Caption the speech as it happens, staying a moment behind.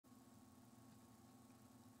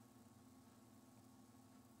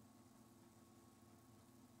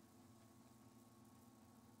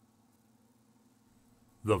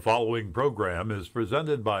The following program is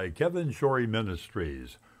presented by Kevin Shorey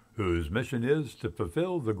Ministries, whose mission is to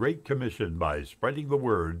fulfill the Great Commission by spreading the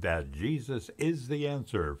word that Jesus is the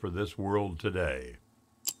answer for this world today.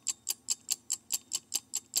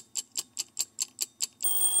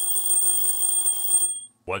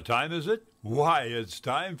 What time is it? Why, it's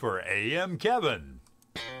time for AM Kevin.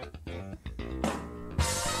 Hey,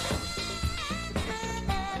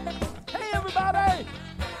 everybody!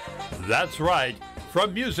 That's right.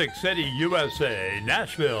 From Music City, USA,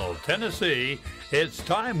 Nashville, Tennessee, it's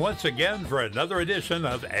time once again for another edition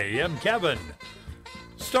of AM Kevin.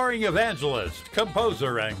 Starring evangelist,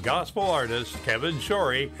 composer, and gospel artist Kevin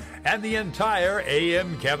Shorey and the entire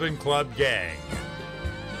AM Kevin Club gang.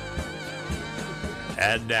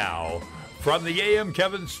 And now, from the AM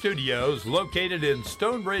Kevin Studios located in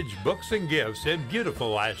Stonebridge Books and Gifts in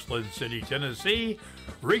beautiful Ashland City, Tennessee,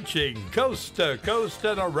 reaching coast to coast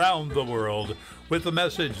and around the world with the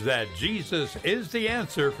message that Jesus is the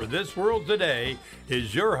answer for this world today,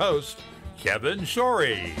 is your host, Kevin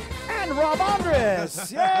Shorey. And Rob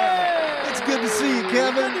Ondras. Yay! It's good to see you,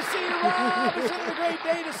 Kevin. Good to see you, Rob. It's a great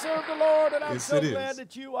day to serve the Lord, and I'm so glad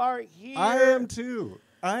that you are here. I am too.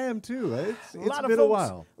 It's been a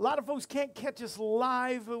while. A lot of folks can't catch us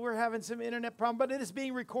live. We're having some internet problem, but it is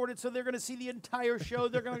being recorded, so they're going to see the entire show.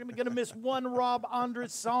 They're going to miss one Rob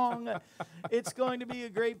Ondras song. It's going to be a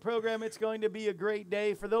great program. It's going to be a great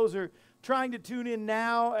day. For those who are trying to tune in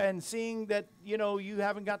now and seeing that, you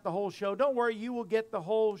haven't got the whole show, don't worry. You will get the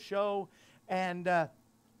whole show, and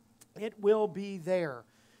it will be there.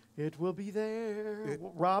 It will be there.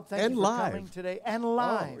 Rob, thank you for coming today. And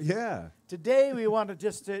live. Oh, yeah. Today we want to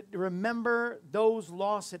just remember those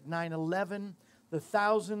lost at 9/11, the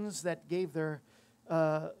thousands that gave their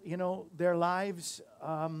lives,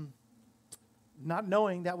 not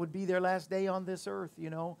knowing that would be their last day on this earth,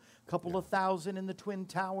 A couple of thousand in the Twin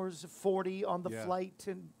Towers, 40 on the flight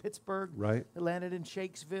to Pittsburgh. Right. That landed in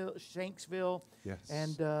Shanksville. Yes.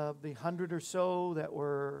 And the 100 or so that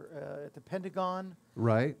were at the Pentagon.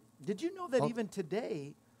 Right. Did you know that even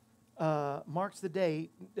today marks the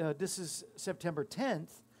day, this is September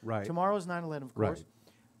 10th. Right. Tomorrow is 9/11, of course.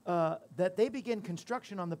 Right. That they began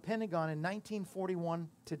construction on the Pentagon in 1941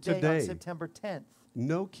 today. On September 10th.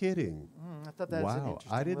 No kidding. I thought that was an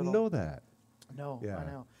interesting I didn't know that. No, yeah. I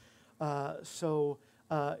know.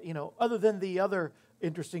 Other than the other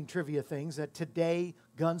interesting trivia things, that today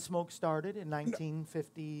Gunsmoke started in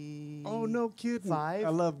 1950. Oh, no kidding. I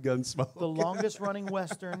love Gunsmoke. The longest running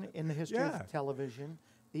Western in the history of television.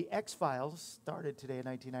 The X-Files started today in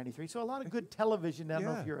 1993. So a lot of good television. I don't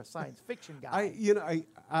know if you're a science fiction guy.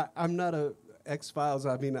 I'm not a X-Files.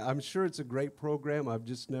 I mean, I'm sure it's a great program. I've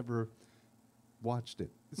just never watched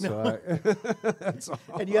it. So that's all.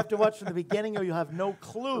 And you have to watch from the beginning or you'll have no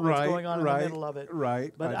clue what's going on in the middle of it.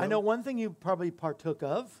 Right. But I know one thing you probably partook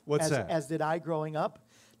of. What's that? As did I growing up.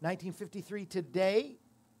 1953 today,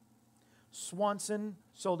 Swanson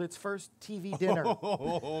sold its first TV dinner.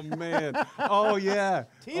 Oh, man. Oh, yeah.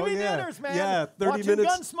 TV dinners, man. Yeah, 30 Watching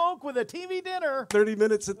minutes. Gunsmoke with a TV dinner. 30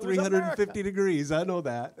 minutes at 350 degrees. I know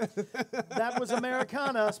that. That was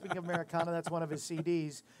Americana. Speaking of Americana, that's one of his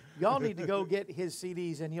CDs. Y'all need to go get his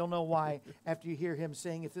CDs, and you'll know why after you hear him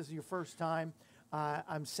sing. If this is your first time,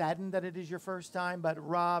 I'm saddened that it is your first time, but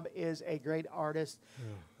Rob is a great artist.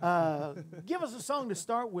 Give us a song to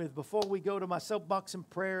start with before we go to my soapbox and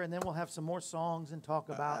prayer, and then we'll have some more songs and talk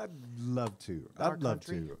about I'd love to. I'd love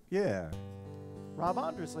to. Yeah. Rob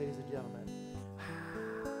Ondras, ladies and gentlemen.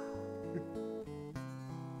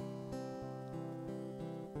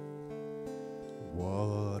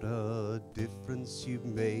 What a difference you've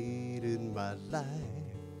made in my life.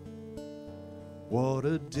 What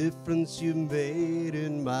a difference you made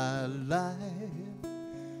in my life.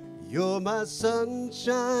 You're my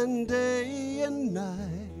sunshine day and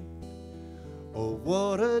night. Oh,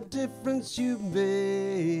 what a difference you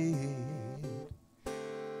made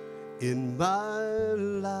in my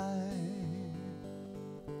life.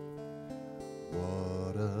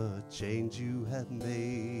 What a change you have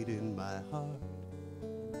made in my heart.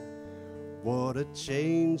 What a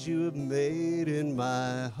change you have made in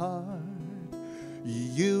my heart.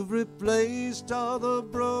 You've replaced all the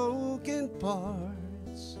broken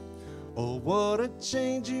parts. Oh, what a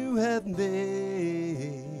change you have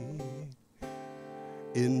made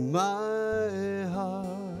in my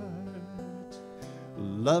heart.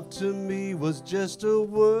 Love to me was just a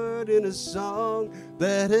word in a song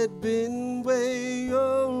that had been way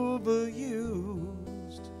overused.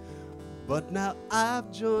 But now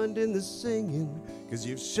I've joined in the singing, 'cause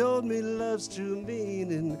you've showed me love's true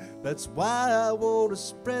meaning. That's why I want to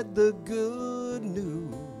spread the good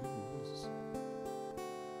news.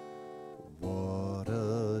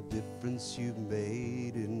 difference you've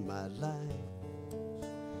made in my life.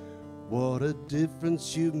 What a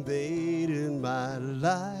difference you've made in my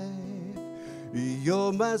life.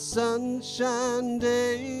 You're my sunshine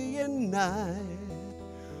day and night.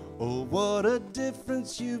 Oh, what a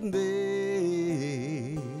difference you've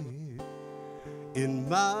made in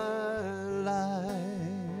my life.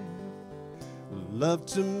 Love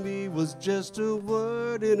to me was just a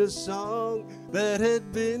word in a song that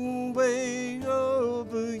had been way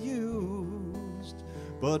overused.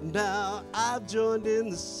 But now I've joined in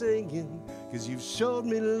the singing, 'cause you've showed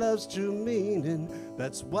me love's true meaning.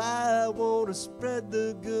 That's why I want to spread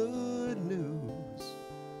the good news.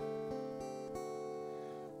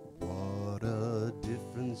 What a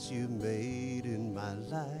difference you made in my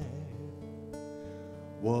life.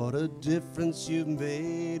 What a difference you've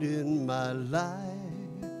made in my life.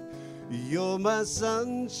 You're my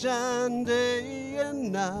sunshine day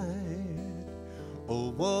and night.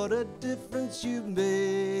 Oh, what a difference you've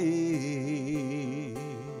made.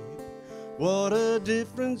 What a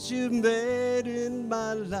difference you've made in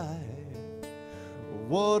my life.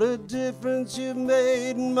 What a difference you've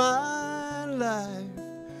made in my life.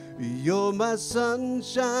 You're my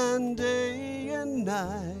sunshine day and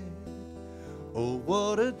night. Oh,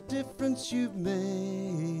 what a difference you've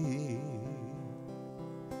made.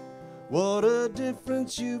 What a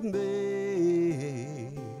difference you've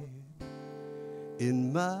made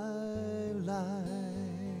in my life.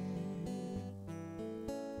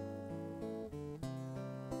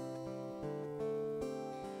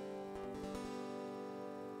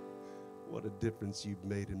 What a difference you've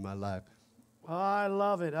made in my life. Oh, I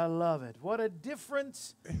love it. I love it. What a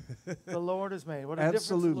difference the Lord has made. What a difference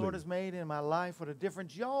the Lord has made in my life. What a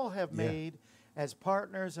difference y'all have made as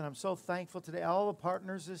partners. And I'm so thankful today. All the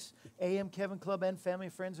partners, this AM Kevin Club and family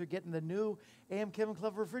and friends are getting the new AM Kevin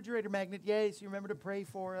Club refrigerator magnet. Yay. So you remember to pray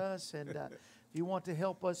for us. And if you want to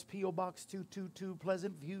help us, P.O. Box 222,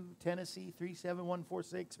 Pleasant View, Tennessee,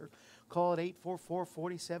 37146. Or call it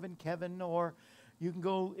 844-47-KEVIN. Or you can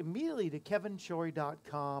go immediately to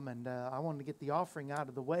kevinshorey.com, and I wanted to get the offering out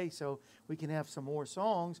of the way so we can have some more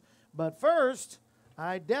songs. But first,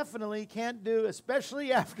 I definitely can't do,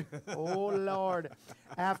 especially after, oh Lord,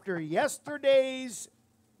 after yesterday's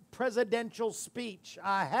presidential speech.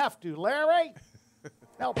 I have to. Larry,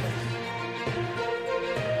 help me. I'm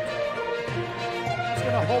just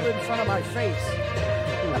going to hold it in front of my face.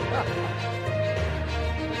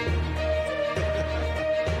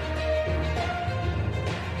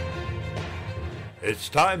 It's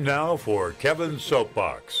time now for Kevin's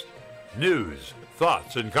Soapbox. News,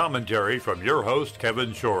 thoughts, and commentary from your host,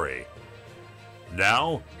 Kevin Shorey.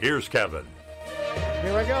 Now, here's Kevin.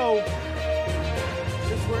 Here I go.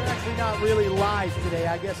 Since we're actually not really live today,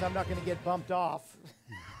 I guess I'm not going to get bumped off.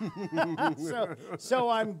 so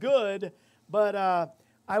I'm good. But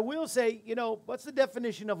I will say, you know, what's the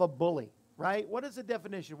definition of a bully, right? What is the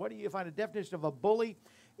definition? What do you find a definition of a bully?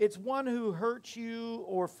 It's one who hurts you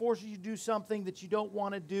or forces you to do something that you don't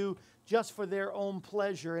want to do just for their own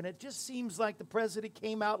pleasure. And it just seems like the president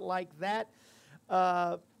came out like that.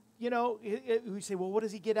 You know, we say, well, what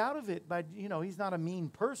does he get out of it? By, you know, he's not a mean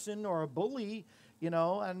person or a bully, you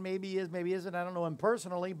know, and maybe he is, maybe isn't. I don't know him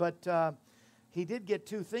personally, but he did get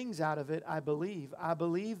two things out of it, I believe. I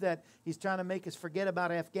believe that he's trying to make us forget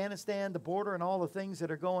about Afghanistan, the border, and all the things that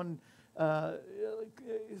are going I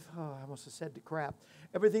almost have said to crap.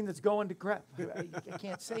 Everything that's going to crap. I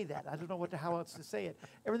can't say that. I don't know how else to say it.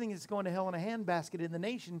 Everything that's going to hell in a handbasket in the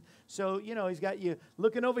nation. So, you know, he's got you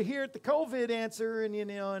looking over here at the COVID answer, and, you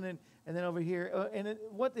know, and then over here.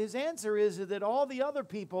 What his answer is that all the other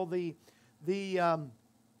people, the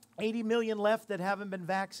 80 million left that haven't been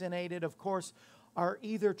vaccinated, of course, are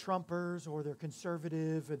either Trumpers or they're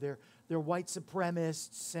conservative or they're white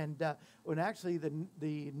supremacists. And actually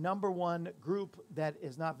the number one group that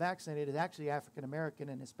is not vaccinated is actually African American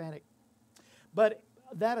and Hispanic. But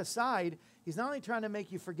that aside, he's not only trying to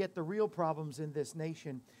make you forget the real problems in this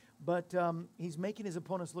nation, but he's making his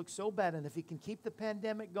opponents look so bad. And if he can keep the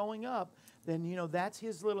pandemic going up, then, you know, that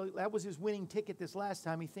was his winning ticket this last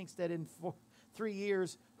time. He thinks that in 3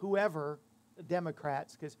 years, whoever,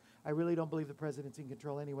 Democrats, because I really don't believe the president's in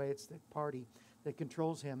control anyway. It's the party that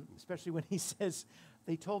controls him, especially when he says,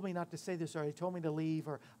 they told me not to say this, or they told me to leave,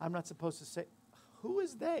 or I'm not supposed to say. Who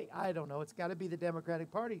is they? I don't know. It's got to be the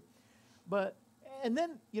Democratic Party. And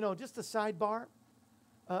then, you know, just a sidebar,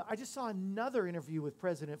 I just saw another interview with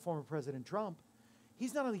former President Trump.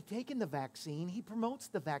 He's not only taken the vaccine, he promotes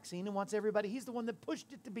the vaccine and wants everybody. He's the one that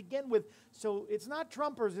pushed it to begin with. So it's not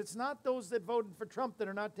Trumpers. It's not those that voted for Trump that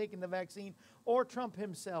are not taking the vaccine, or Trump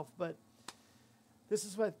himself. But this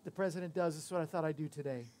is what the president does. This is what I thought I'd do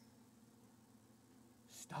today.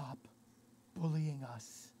 stop bullying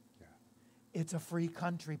us. Yeah. It's a free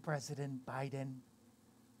country, President Biden.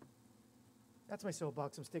 That's my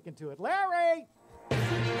soapbox. I'm sticking to it. Larry!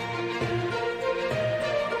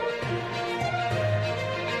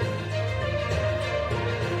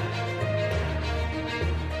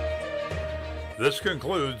 This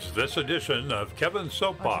concludes this edition of Kevin's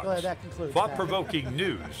Soapbox. I'm glad that concludes Thought-provoking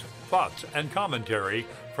news, thoughts, and commentary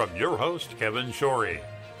from your host, Kevin Shorey.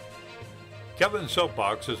 Kevin's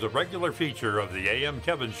Soapbox is a regular feature of the AM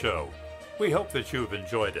Kevin Show. We hope that you've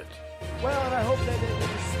enjoyed it. Well, and I hope that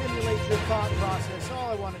it stimulates your thought process. All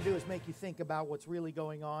I want to do is make you think about what's really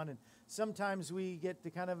going on. And sometimes we get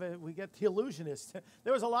to we get the illusionist.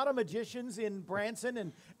 There was a lot of magicians in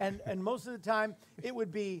Branson, and most of the time it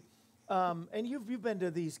would be. And you've been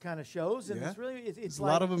to these kind of shows, and Yeah. it's really it's A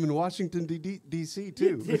like lot of them in Washington, D.C.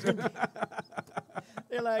 too.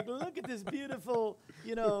 they're like, look at this beautiful,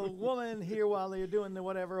 woman here while they're doing the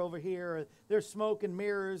whatever over here. There's smoke and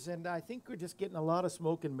mirrors, and I think we're just getting a lot of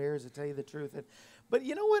smoke and mirrors, to tell you the truth. But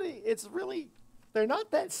you know what? It's really, they're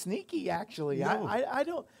not that sneaky, actually. No.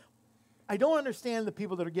 I don't understand the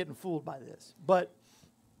people that are getting fooled by this, but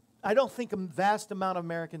I don't think a vast amount of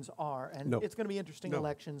Americans are, and No. it's going to be interesting No.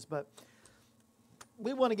 elections, but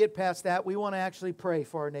we want to get past that. We want to actually pray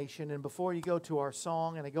for our nation, and before you go to our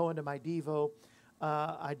song and I go into my Devo,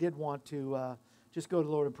 I did want to just go to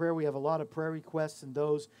the Lord in prayer. We have a lot of prayer requests and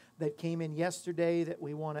those that came in yesterday that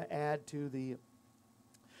we want to add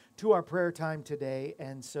to our prayer time today,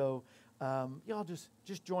 and so y'all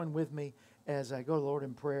just join with me as I go to the Lord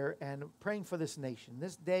in prayer and praying for this nation,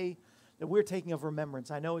 this day that we're taking of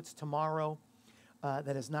remembrance. I know it's tomorrow,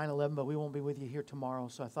 that is 9/11, but we won't be with you here tomorrow.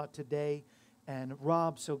 So I thought today, and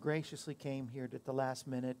Rob so graciously came here at the last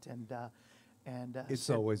minute, and It's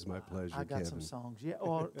said, always my pleasure, I got Kevin. some songs. Yeah,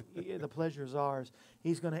 the pleasure is ours.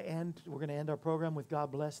 We're going to end our program with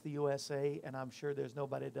God Bless the USA, and I'm sure there's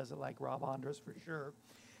nobody that does it like Rob Ondras for sure.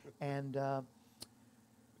 And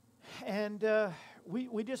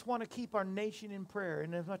we just want to keep our nation in prayer.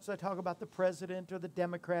 And as much as I talk about the president or the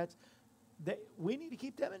Democrats, we need to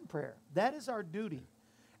keep them in prayer. That is our duty.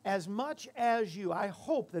 As much as I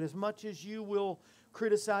hope that as much as you will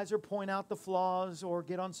criticize or point out the flaws or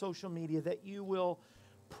get on social media, that you will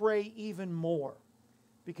pray even more.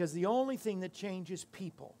 Because the only thing that changes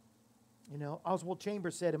people, Oswald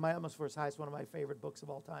Chambers said in My Utmost for His Highest, one of my favorite books of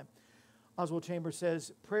all time, Oswald Chambers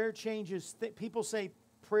says, prayer changes, people say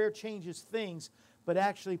prayer changes things, but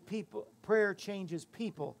actually prayer changes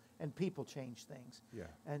people, and people change things. Yeah.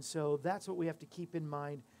 And so that's what we have to keep in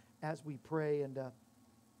mind as we pray. And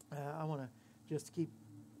I want to just keep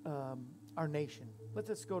our nation.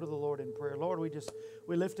 Let's go to the Lord in prayer. Lord,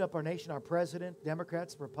 we lift up our nation, our president,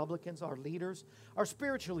 Democrats, Republicans, our leaders, our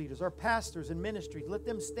spiritual leaders, our pastors and ministries. Let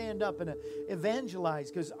them stand up and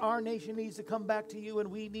evangelize, because our nation needs to come back to you,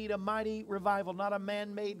 and we need a mighty revival, not a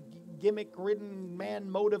man-made, gimmick-ridden,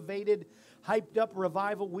 man-motivated, hyped-up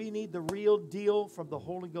revival. We need the real deal from the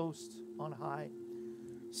Holy Ghost on high.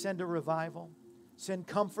 Send a revival. Send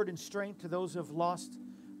comfort and strength to those who have lost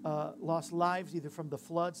lives, either from the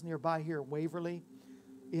floods nearby here in Waverly,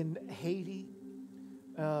 in Haiti,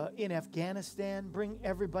 in Afghanistan. Bring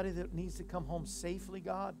everybody that needs to come home safely,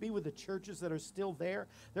 God. Be with the churches that are still there.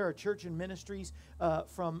 There are church and ministries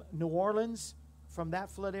from New Orleans, from that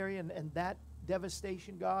flood area and that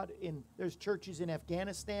devastation, God. There's churches in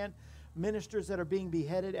Afghanistan, ministers that are being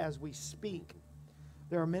beheaded as we speak.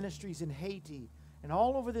 There are ministries in Haiti and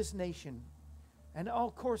all over this nation. And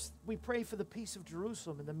of course, we pray for the peace of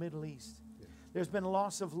Jerusalem in the Middle East. Yeah. There's been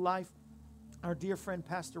loss of life. Our dear friend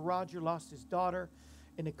Pastor Roger lost his daughter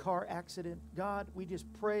in a car accident. God, we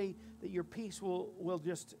just pray that your peace will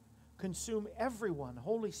just consume everyone.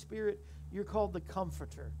 Holy Spirit, you're called the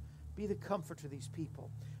Comforter. Be the comfort to these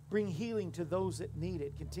people. Bring healing to those that need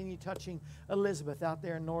it. Continue touching Elizabeth out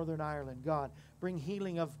there in Northern Ireland. God, bring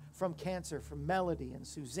healing from cancer, from Melody and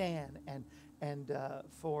Suzanne and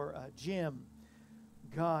for Jim.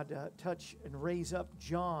 God, touch and raise up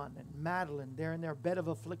John and Madeline. They're in their bed of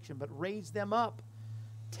affliction, but raise them up.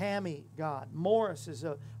 Tammy, God. Morris is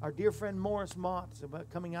our dear friend Morris Mott is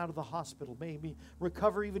coming out of the hospital. Maybe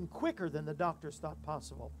recover even quicker than the doctors thought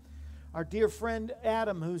possible. Our dear friend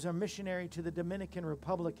Adam, who's our missionary to the Dominican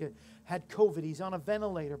Republic, had COVID. He's on a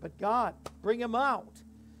ventilator, but God, bring him out.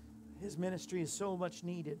 His ministry is so much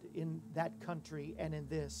needed in that country and in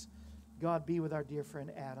this. God, be with our dear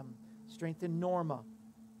friend Adam. Strengthen Norma.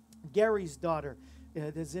 Gary's daughter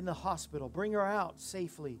is in the hospital. Bring her out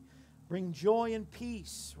safely. Bring joy and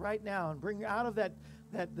peace right now, and bring out of that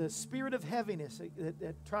the spirit of heaviness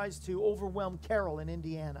that tries to overwhelm Carol in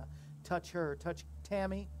Indiana. Touch her. Touch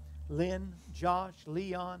Tammy. Lynn, Josh,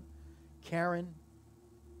 Leon, Karen,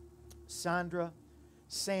 Sandra,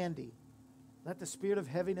 Sandy. Let the spirit of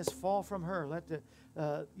heaviness fall from her. Let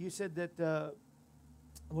the you said that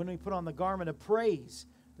when we put on the garment of praise,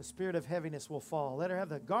 the spirit of heaviness will fall. Let her have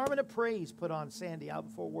the garment of praise put on Sandy out in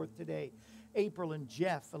Fort Worth today. April and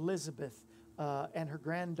Jeff, Elizabeth, and her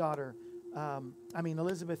granddaughter.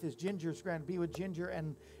 Elizabeth is Ginger's be with Ginger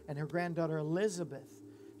and her granddaughter Elizabeth.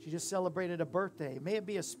 She just celebrated a birthday. May it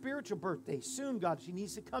be a spiritual birthday soon, God. She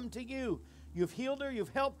needs to come to you. You've healed her. You've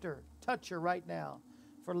helped her. Touch her right now.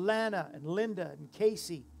 For Lana and Linda and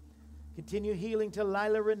Casey, continue healing to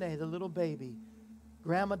Lila Renee, the little baby.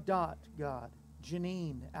 Grandma Dot, God.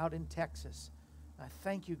 Janine out in Texas. I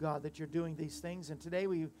thank you, God, that you're doing these things. And today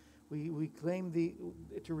we claim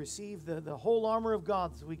to receive the whole armor of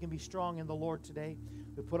God so we can be strong in the Lord today.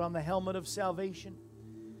 We put on the helmet of salvation.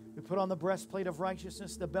 We put on the breastplate of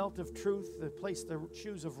righteousness, the belt of truth, place the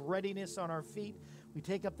shoes of readiness on our feet. We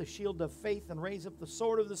take up the shield of faith and raise up the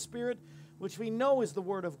sword of the Spirit, which we know is the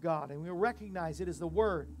Word of God, and we recognize it is the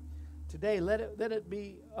Word. Today, let it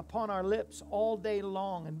be upon our lips all day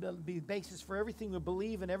long and be the basis for everything we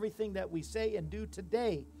believe and everything that we say and do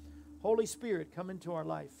today. Holy Spirit, come into our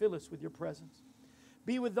life. Fill us with your presence.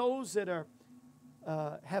 Be with those that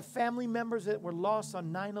have family members that were lost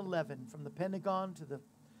on 9/11, from the Pentagon to the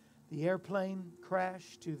airplane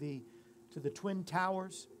crash to the Twin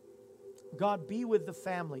Towers. God, be with the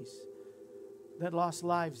families that lost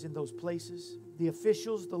lives in those places. The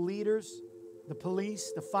officials, the leaders, the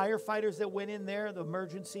police, the firefighters that went in there, the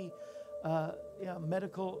emergency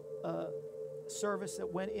medical service that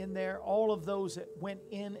went in there, all of those that went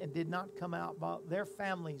in and did not come out, their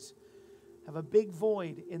families have a big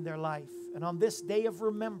void in their life. And on this day of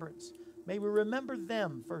remembrance, may we remember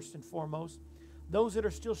them first and foremost. Those that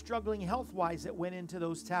are still struggling health-wise that went into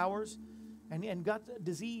those towers and got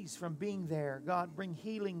disease from being there. God, bring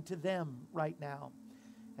healing to them right now.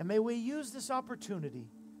 And may we use this opportunity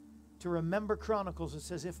to remember Chronicles. It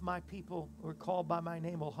says, if my people who are called by my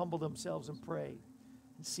name will humble themselves and pray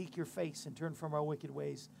and seek your face and turn from our wicked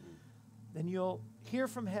ways, then you'll hear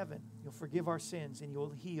from heaven, you'll forgive our sins, and you'll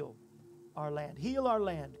heal our land. Heal our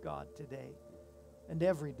land, God, today and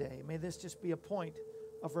every day. May this just be a point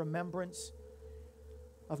of remembrance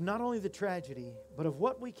of not only the tragedy, but of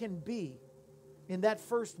what we can be. In that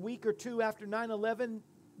first week or two after 9/11,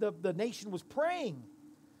 the nation was praying.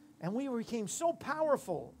 And we became so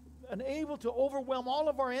powerful and able to overwhelm all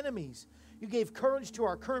of our enemies. You gave courage to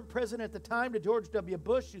our current president at the time, to George W.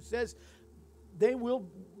 Bush, who says the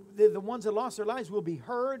ones that lost their lives will be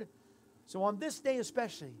heard. So on this day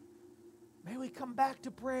especially, may we come back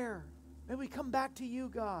to prayer. May we come back to you,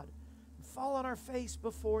 God, and fall on our face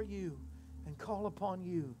before you and call upon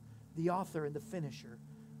you, the author and the finisher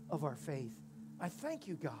of our faith. I thank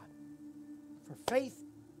you, God, for faith,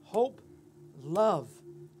 hope, love,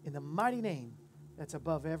 in the mighty name that's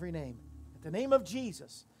above every name. At the name of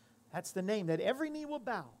Jesus, that's the name that every knee will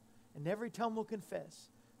bow and every tongue will confess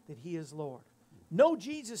that he is Lord. Know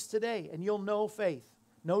Jesus today and you'll know faith.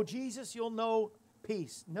 Know Jesus, you'll know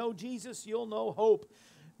peace. Know Jesus, you'll know hope.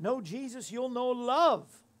 Know Jesus, you'll know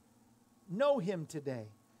love. Know him today.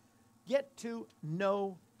 Get to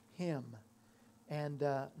know him and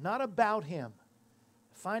not about him.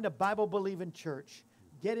 Find a Bible-believing church.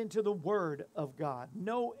 Get into the Word of God.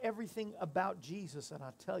 Know everything about Jesus. And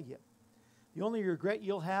I'll tell you, the only regret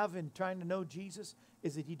you'll have in trying to know Jesus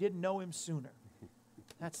is that you didn't know him sooner.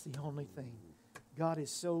 That's the only thing. God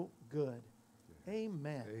is so good.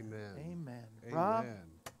 Amen. Amen. Amen. Amen. Rob,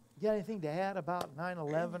 you got anything to add about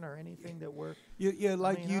 9/11 or anything that we're... Yeah,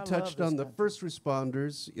 like you touched on the first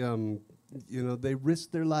responders, they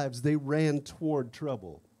risked their lives. They ran toward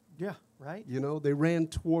trouble. Yeah, right? They ran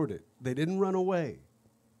toward it. They didn't run away.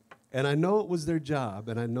 And I know it was their job,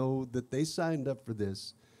 and I know that they signed up for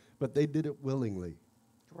this, but they did it willingly.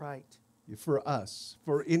 Right. For us,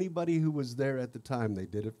 for anybody who was there at the time, they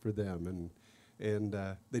did it for them, and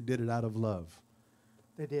they did it out of love.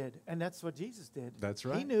 They did, and that's what Jesus did. That's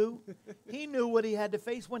right. He knew what he had to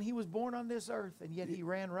face when he was born on this earth, and yet he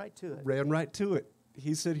ran right to it. Ran right to it.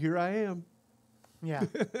 He said, "Here I am." Yeah,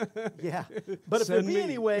 yeah. But if it be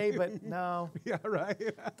anyway, but no. Yeah, right.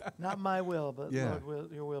 Not my will, but yeah.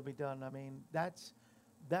 Lord, your will be done. I mean, that's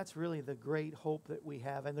really the great hope that we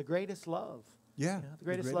have, and the greatest love. Yeah. The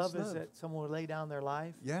greatest love is that someone would lay down their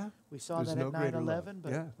life. Yeah. We saw that at 9/11,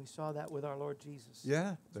 but we saw that with our Lord Jesus.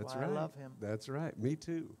 Yeah, that's why right. I love him. That's right. Me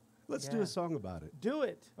too. Let's do a song about it. Do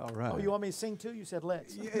it. All right. Oh, you want me to sing too? You said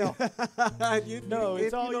let's. Yeah. No,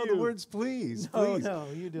 it's all you. Know the words, please. No, please. no,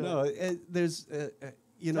 you do no, it. There's,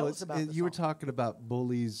 Tell us about the you were song. talking about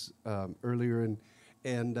bullies earlier,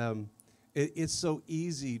 And it's so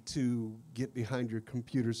easy to get behind your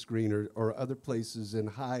computer screen or other places and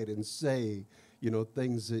hide and say,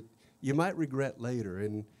 things that you might regret later.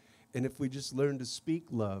 And if we just learn to speak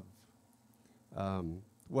love,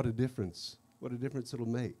 what a difference. What a difference it'll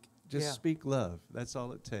make. Just speak love. That's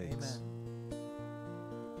all it takes. Amen.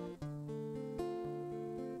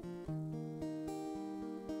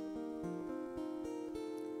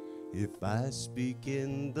 If I speak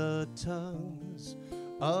in the tongues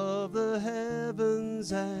of the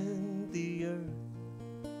heavens and the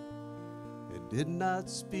earth, and did not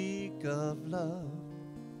speak of love,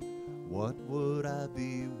 what would I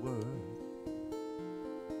be worth?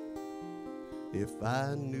 If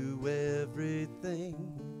I knew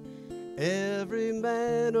everything every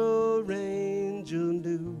man or angel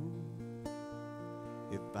knew,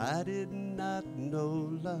 if I did not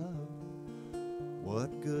know love,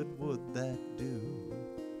 what good would that do?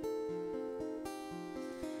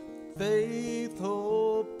 Faith,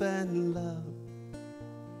 hope, and love.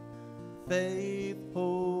 Faith,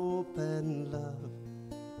 hope, and love.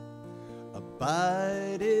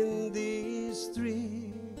 Abide in these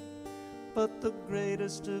three, but the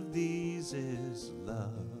greatest of these is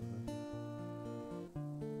love.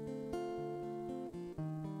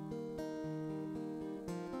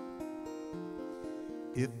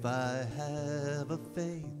 If I have a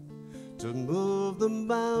faith to move the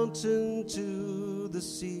mountain to the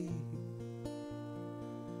sea,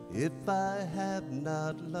 if I have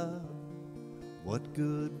not love, what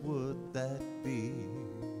good would that be?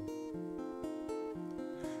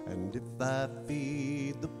 And if I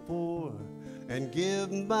feed the poor and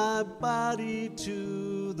give my body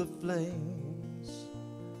to the flames,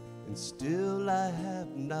 and still I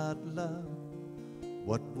have not love,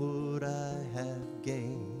 what would I have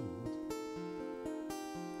gained?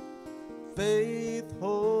 Faith,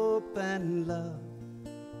 hope, and love.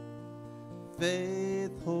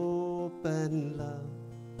 Faith, hope, and love.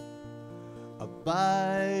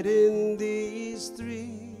 Abide in these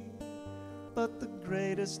three, but the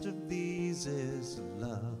greatest of these is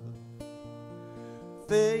love.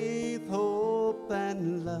 Faith, hope,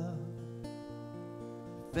 and love.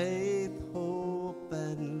 Faith, hope,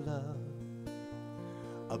 and love.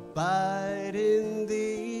 Abide in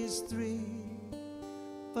these three,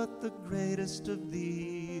 but the greatest of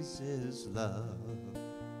these is love.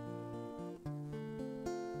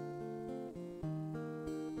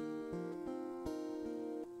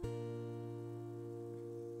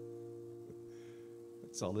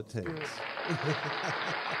 That's all it takes.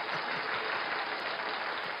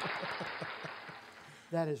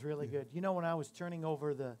 That is really good. You know, when I was turning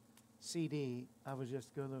over the CD, I was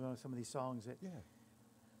just going over some of these songs that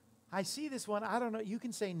I see this one. I don't know. You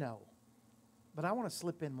can say no, but I want to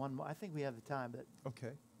slip in one more. I think we have the time. But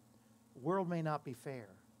Okay. world may not be fair.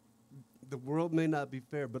 The world may not be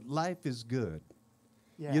fair, but life is good.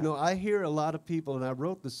 Yeah. You know, I hear a lot of people, and I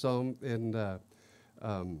wrote the song, and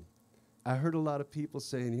I heard a lot of people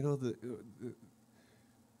saying,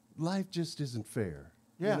 life just isn't fair.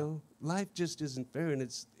 Yeah. You know, life just isn't fair, and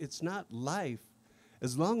it's not life.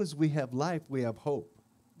 As long as we have life, we have hope.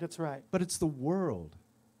 That's right. But it's the world.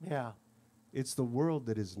 Yeah. It's the world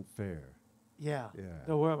that isn't fair. Yeah. Yeah.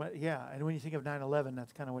 The world. Yeah. And when you think of 9/11,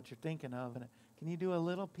 that's kind of what you're thinking of. And can you do a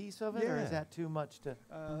little piece of it, or Yeah. is that too much to?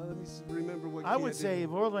 Let me remember what I would say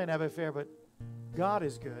the world may not be fair, but God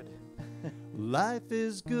is good. life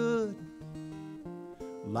is good.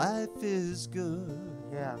 Life is good.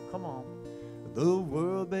 Yeah. Come on. The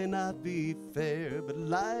world may not be fair, but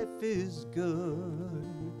life is good.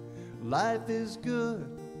 Life is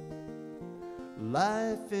good.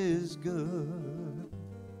 Life is good.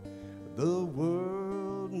 The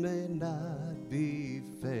world may not be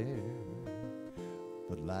fair,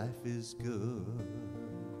 but life is good.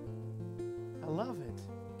 I love it.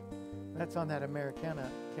 That's on that Americana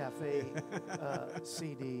Cafe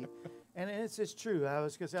CD. And it's just true.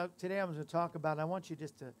 Today I was going to talk about, and I want you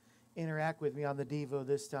just to interact with me on the Devo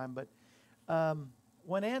this time, but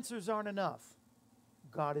when answers aren't enough,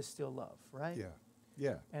 God is still love, right? Yeah,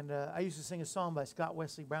 yeah. And I used to sing a song by Scott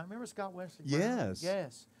Wesley Brown. Remember Scott Wesley Brown? Yes.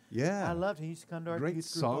 Yes. Yeah. I loved him. He used to come to our Great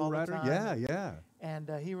youth group all the songwriter. time. Yeah, yeah. And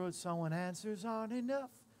he wrote a song, When Answers Aren't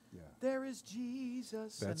Enough, Yeah. There is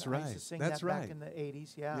Jesus. That's and I used to right. sing That's that right. back in the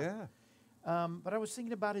 80s, yeah. Yeah. But I was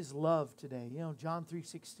thinking about his love today. You know, John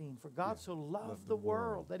 3:16. For God so loved the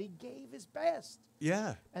world that he gave his best.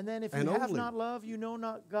 Yeah. And then if And you have only. not love, you know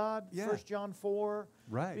not God. Yeah. 1 John 4.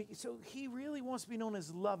 Right. So he really wants to be known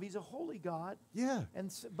as love. He's a holy God, Yeah.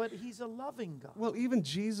 but he's a loving God. Well, even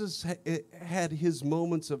Jesus had his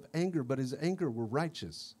moments of anger, but his anger were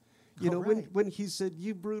righteous. You know, right. when he said,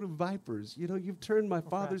 "You brood of vipers," you know, you've turned my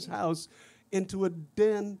father's Right. house into a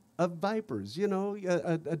den of vipers, you know,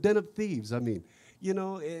 a den of thieves, I mean. You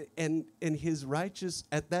know, and his righteous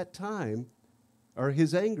at that time, or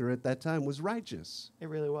his anger at that time was righteous. It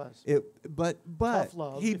really was. But Tough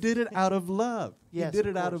love. he did it out of love. Yes, he did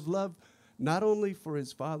of it out course. of love, not only for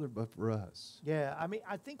his father, but for us. Yeah, I mean,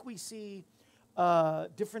 I think we see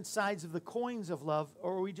different sides of the coins of love,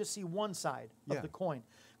 or we just see one side Yeah. of the coin.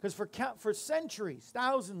 Because for centuries,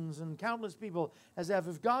 thousands and countless people has asked,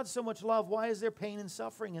 if God's so much love, why is there pain and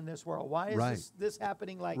suffering in this world? Why is Right. this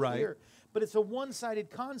happening like Right. here? But it's a one-sided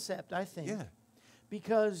concept, I think. Yeah.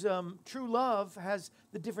 Because true love has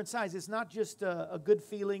the different sides. It's not just a good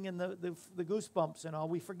feeling and the goosebumps and all.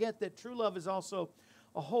 We forget that true love is also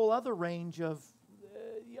a whole other range of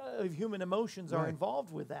human emotions are Right.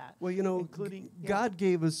 involved with that. Well, you know, including God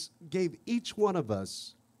gave each one of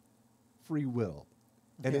us free will.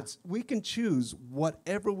 And Yeah. we can choose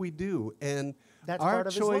whatever we do, and That's our part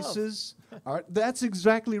of his love. choices are. That's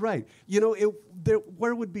exactly right. You know,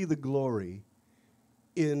 where would be the glory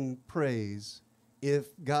in praise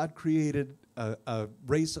if God created a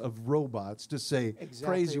race of robots to say, Exactly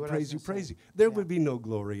praise you, what I was praise you, gonna praise say. you? There Yeah. would be no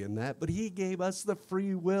glory in that, but he gave us the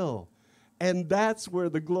free will. And that's where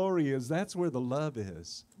the glory is. That's where the love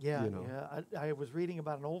is. Yeah, you know? yeah. I was reading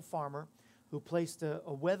about an old farmer who placed a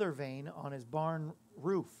weather vane on his barn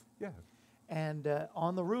roof. Yeah. And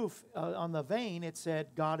on the roof, on the vane, it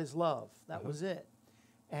said, God is love. That Uh-huh. was it.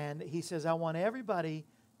 And he says, I want everybody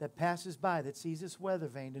that passes by, that sees this weather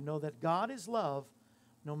vane, to know that God is love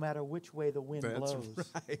no matter which way the wind That's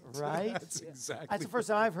blows. right. Right? That's exactly That's the first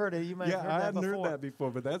time I've heard it. You might have Yeah, heard I that hadn't before. heard that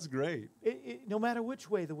before, but that's great. No matter which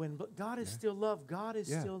way the wind blows, God is still love. God is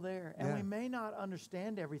Yeah. still there. And Yeah. we may not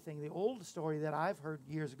understand everything. The old story that I've heard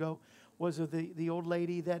years ago was of the old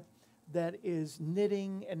lady that is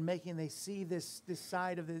knitting and making. They see this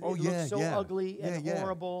side of it. Oh, It yeah, looks so yeah. ugly and Yeah, yeah,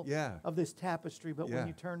 horrible yeah. of this tapestry. But Yeah. when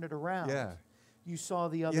you turned it around, Yeah. you saw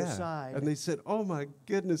the other Yeah. side. And they said, "Oh my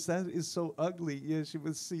goodness, that is so ugly." Yeah,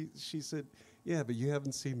 she said, "Yeah, but you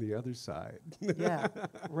haven't seen the other side." Yeah,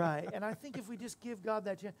 right. And I think if we just give God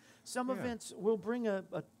that chance, some Yeah. events will bring a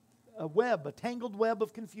tangled web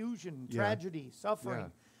of confusion, Yeah. tragedy, suffering. Yeah.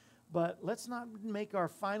 But let's not make our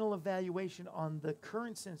final evaluation on the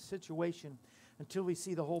current situation until we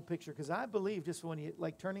see the whole picture. Because I believe, just when you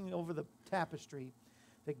like turning over the tapestry,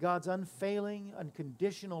 that God's unfailing,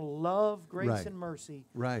 unconditional love, grace, Right. and mercy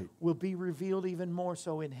Right. will be revealed even more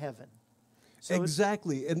so in heaven. So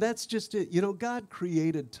Exactly. And that's just it. You know, God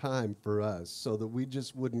created time for us so that we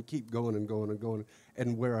just wouldn't keep going and going and going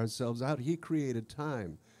and wear ourselves out. He created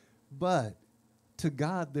time. But to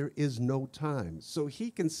God, there is no time. So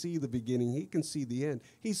he can see the beginning. He can see the end.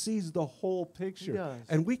 He sees the whole picture. He does.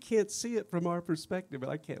 And we can't see it from our perspective.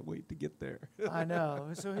 And I can't wait to get there. I know.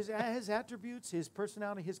 So his attributes, his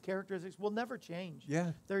personality, his characteristics will never change.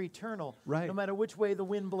 Yeah. They're eternal. Right. No matter which way the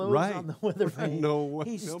wind blows Right. on the weather vane. No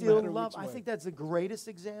He's no still matter love. which I way. think that's the greatest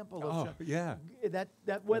example of Oh, yeah. that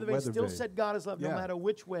weather vane weather still vane. said God is love no Yeah. matter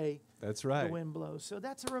which way That's the right. wind blows. So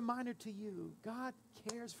that's a reminder to you. God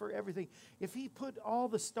cares for everything. If he put all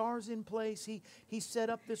the stars in place, he set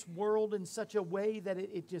up this world in such a way that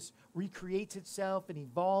it just recreates itself and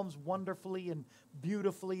evolves wonderfully and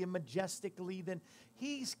beautifully and majestically, then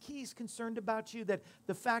he's concerned about you. That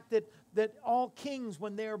the fact that all kings,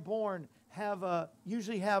 when they're born,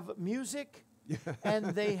 usually have music and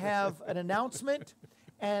they have an announcement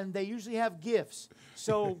and they usually have gifts.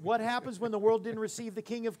 So what happens when the world didn't receive the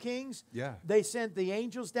King of Kings? Yeah. They sent the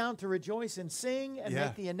angels down to rejoice and sing and Yeah.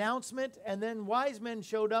 make the announcement, and then wise men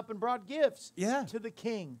showed up and brought gifts Yeah. to the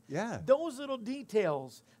king. Yeah. Those little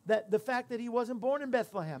details, that the fact that he wasn't born in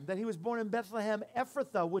Bethlehem, that he was born in Bethlehem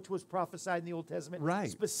Ephrathah, which was prophesied in the Old Testament Right.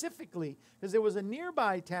 specifically, because there was a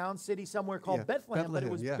nearby town, city somewhere called Yeah, Bethlehem, but it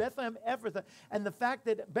Bethlehem, was yeah. Bethlehem Ephrathah. And the fact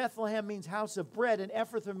that Bethlehem means house of bread and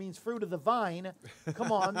Ephrathah means fruit of the vine,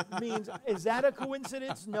 come on, means, is that a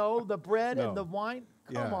coincidence? No, the bread No. and the wine,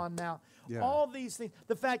 come Yeah. on now. Yeah. All these things,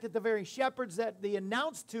 the fact that the very shepherds that they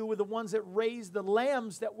announced to were the ones that raised the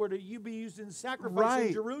lambs that were to be used in sacrifice in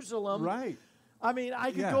Right. Jerusalem. Right. I mean, I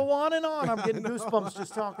could Yeah. go on and on. I'm getting goosebumps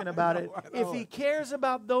just talking about it. I If know he it. cares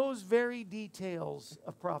about those very details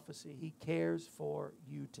of prophecy, he cares for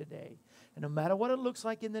you today. And no matter what it looks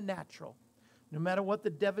like in the natural, no matter what the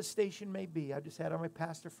devastation may be, I just had my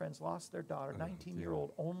pastor friends lost their daughter,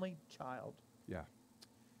 19-year-old, only child. Yeah.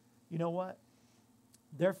 You know what?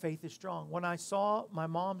 Their faith is strong. When I saw my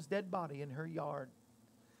mom's dead body in her yard,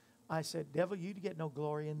 I said, devil, you get no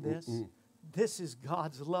glory in this. this is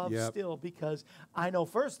God's love Yep. still, because I know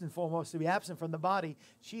first and foremost to be absent from the body,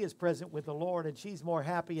 she is present with the Lord, and she's more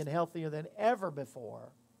happy and healthier than ever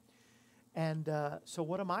before. And so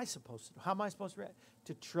what am I supposed to do? How am I supposed to react?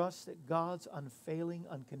 To trust that God's unfailing,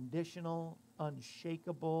 unconditional,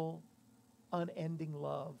 unshakable, unending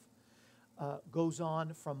love goes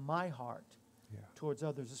on from my heart towards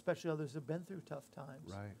others, especially others who have been through tough times.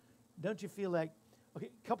 Right. Don't you feel like, okay,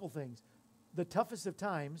 a couple things. The toughest of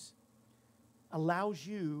times allows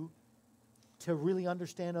you to really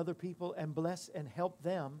understand other people and bless and help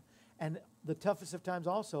them. And the toughest of times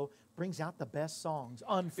also brings out the best songs.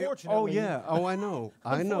 Unfortunately. Oh, yeah. Oh, I know.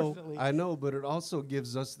 Unfortunately. I know. But it also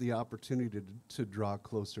gives us the opportunity to draw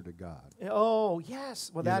closer to God. Oh,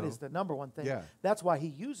 yes. Well, You that know? is the number one thing. Yeah. That's why he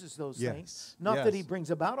uses those Yes. things. Not that he Yes. brings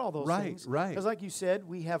about all those Right, things. right. Because like you said,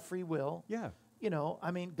 we have free will. Yeah. You know, I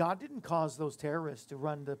mean, God didn't cause those terrorists to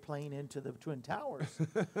run the plane into the Twin Towers.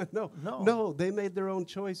 No. No. No, they made their own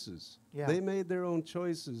choices. Yeah. They made their own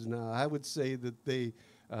choices. Now, I would say that they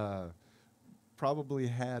probably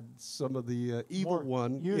had some of the evil More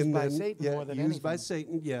one used in by them. Satan more than used by anything.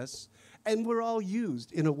 Satan, yes. And we're all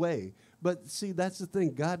used in a way. But see, that's the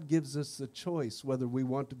thing. God gives us the choice whether we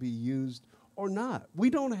want to be used or not. We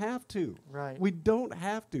don't have to. Right. We don't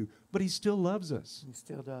have to. But he still loves us. He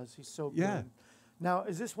still does. He's so Yeah. good. Now,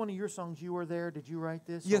 is this one of your songs? You were there. Did you write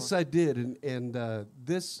this? Yes, I did. And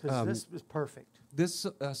this... Because this is perfect. This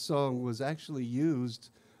song was actually used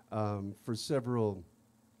for several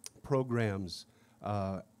programs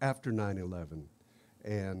after 9/11,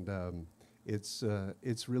 and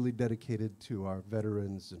it's really dedicated to our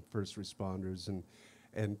veterans and first responders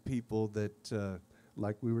and people that,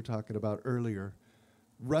 like we were talking about earlier,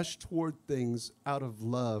 rush toward things out of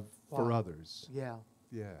love for Wow. others. Yeah.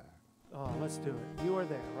 Yeah. Oh, let's do it. You were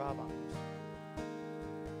there, Rob Ondras.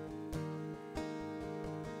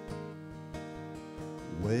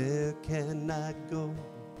 Where can I go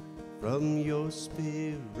from your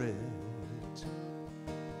spirit?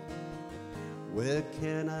 Where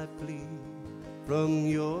can I flee from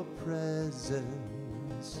your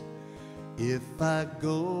presence? If I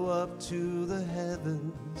go up to the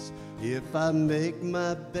heavens, if I make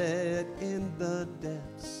my bed in the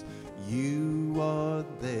depths, you are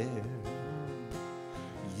there.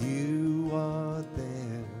 You are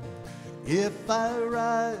there. If I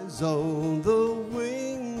rise on the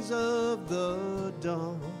wings of the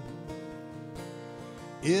dawn,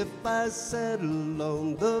 if I settle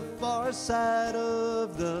on the far side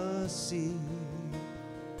of the sea,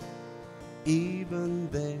 even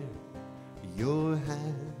there your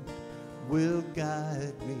hand will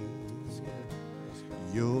guide me.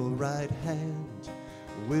 Your right hand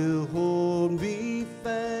will hold me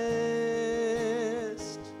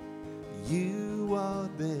fast. You are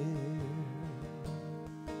there.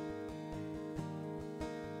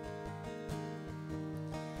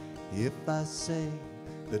 If I say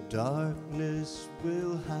the darkness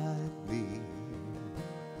will hide me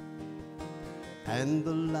and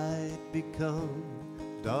the light become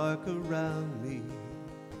dark around me,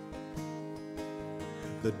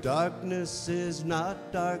 the darkness is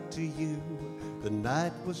not dark to you. The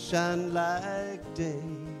night will shine like day.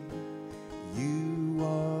 You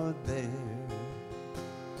are there.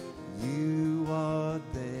 You are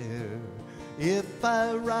there. If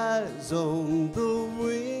I rise on the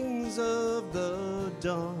wings of the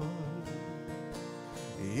dawn,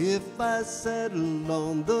 if I settle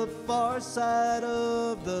on the far side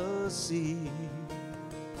of the sea,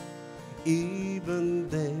 even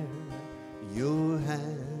there your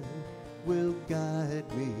hand will guide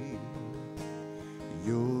me.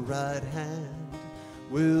 Your right hand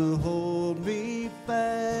will hold me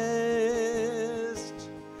fast.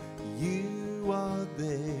 You are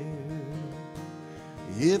there.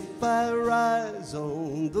 If I rise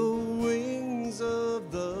on the wings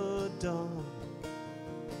of the dawn,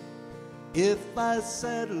 if I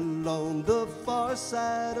settle on the far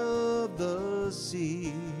side of the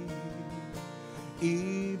sea,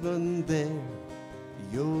 even there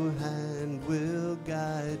your hand will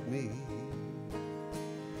guide me.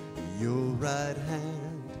 Your right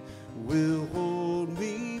hand will hold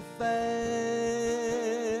me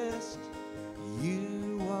fast.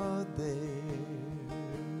 You are there.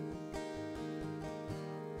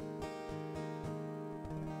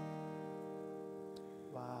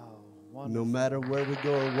 Wow. No Wonderful. matter where we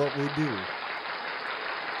go or what we do,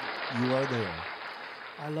 you are there.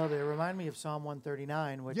 I love it. It reminded me of Psalm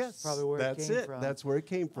 139, which is Yes, probably where that's it came from. That's where it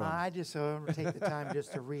came from. I just want to take the time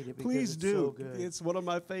just to read it because Please it's do. so good. It's one of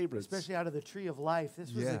my favorites. Especially out of the Tree of Life.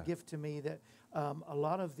 This was a Yeah. gift to me that a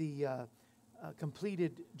lot of the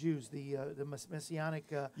completed Jews, the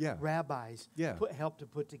Messianic rabbis, Yeah. helped to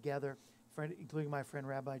put together, including my friend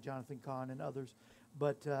Rabbi Jonathan Kahn and others.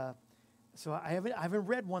 But so I haven't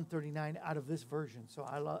read 139 out of this version, so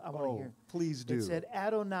I want to hear. Please do. It said,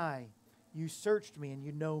 Adonai, you searched me and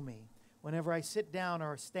you know me. Whenever I sit down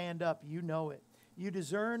or stand up, you know it. You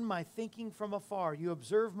discern my thinking from afar. You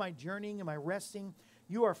observe my journeying and my resting.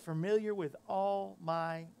 You are familiar with all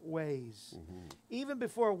my ways. Mm-hmm. Even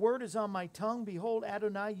before a word is on my tongue, behold,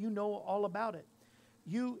 Adonai, you know all about it.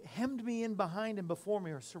 You hemmed me in behind and before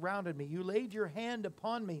me, or surrounded me. You laid your hand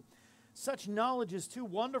upon me. Such knowledge is too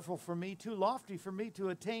wonderful for me, too lofty for me to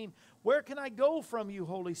attain. Where can I go from you,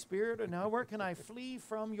 Holy Spirit? And now where can I flee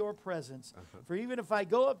from your presence? For even if I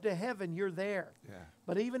go up to heaven, you're there. Yeah.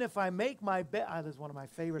 But even if I make my bed, this is one of my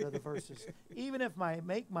favorite of the verses. Even if I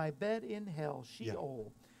make my bed in hell,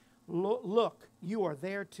 Sheol, look, you are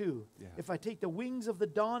there too. Yeah. If I take the wings of the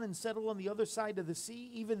dawn and settle on the other side of the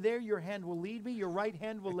sea, even there your hand will lead me, your right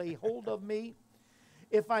hand will lay hold of me.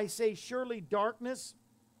 If I say surely darkness,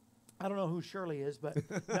 I don't know who Shirley is, but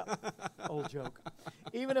no, old joke.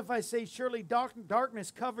 Even if I say surely darkness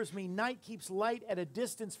covers me, night keeps light at a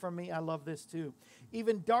distance from me. I love this too.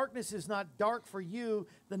 Even darkness is not dark for you.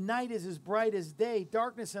 The night is as bright as day.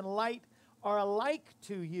 Darkness and light are alike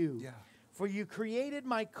to you. Yeah. For you created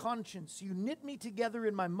my conscience. You knit me together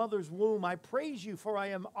in my mother's womb. I praise you, for I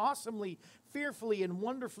am awesomely, fearfully, and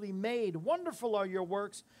wonderfully made. Wonderful are your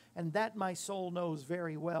works, and that my soul knows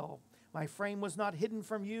very well. My frame was not hidden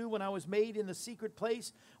from you when I was made in the secret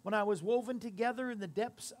place, when I was woven together in the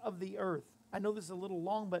depths of the earth. I know this is a little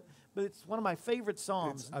long, but it's one of my favorite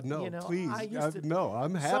psalms. No, you know, please. No,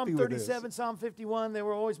 I'm happy Psalm with this. Psalm 37, Psalm 51, they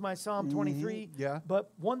were always my Psalm 23. Yeah.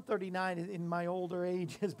 But 139 in my older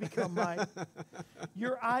age has become my...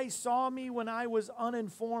 Your eyes saw me when I was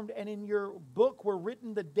uninformed, and in your book were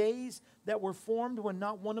written the days that were formed when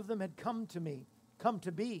not one of them had come to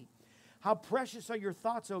be. How precious are your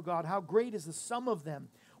thoughts, O God. How great is the sum of them.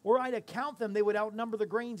 Were I to count them, they would outnumber the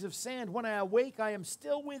grains of sand. When I awake, I am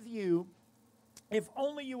still with you. If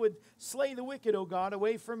only you would slay the wicked, O God,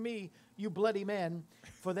 away from me, you bloody men.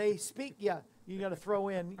 For they speak, you got to throw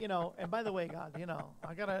in, and by the way, God,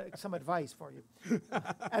 I got some advice for you.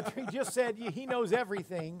 After he just said he knows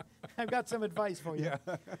everything, I've got some advice for you.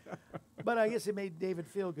 Yeah. But I guess it made David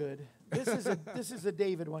feel good. This is a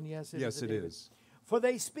David one, yes. Yes, it is. For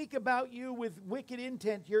they speak about you with wicked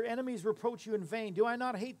intent. Your enemies reproach you in vain. Do I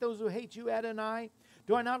not hate those who hate you, Adonai?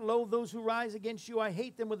 Do I not loathe those who rise against you? I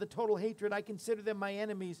hate them with a total hatred. I consider them my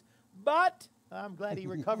enemies. But, I'm glad he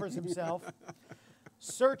recovers himself.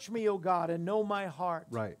 Search me, O God, and know my heart.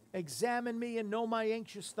 Right. Examine me and know my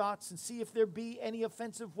anxious thoughts, and see if there be any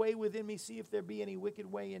offensive way within me. See if there be any wicked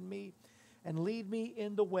way in me, and lead me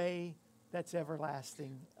in the way that's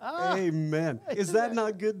everlasting. Amen. Is that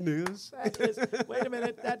not good news? Wait a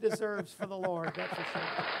minute. That deserves for the Lord. That's for sure.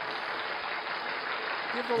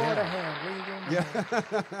 Give the Lord a hand.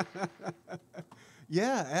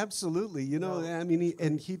 Yeah, absolutely. I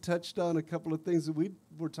mean, he touched on a couple of things that we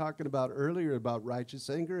were talking about earlier about righteous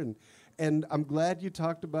anger, and I'm glad you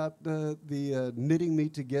talked about the knitting me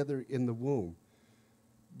together in the womb,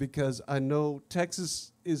 because I know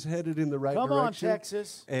Texas is headed in the right direction. Come on,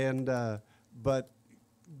 Texas. And but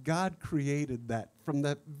God created that from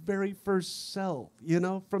that very first cell,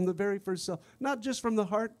 from the very first cell, not just from the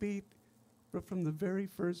heartbeat, but from the very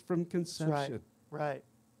first, from conception. That's right.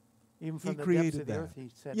 Even from the created depths of the earth, he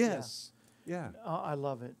said, yes. Yeah. Oh, I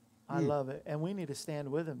love it. I love it. And we need to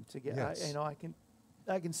stand with him to get, yes.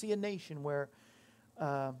 I can see a nation where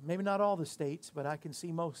maybe not all the states, but I can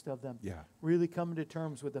see most of them really coming to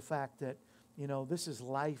terms with the fact that, this is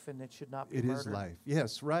life and it should not be murder. It is life.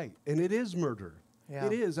 Yes, right. And it is murder. Yeah.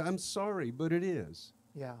 It is. I'm sorry, but it is.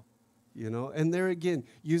 Yeah. And there again,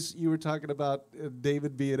 you were talking about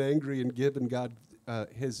David being angry and giving God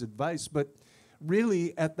his advice, but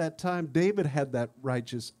really at that time, David had that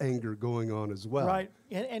righteous anger going on as well. Right.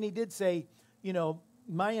 And he did say,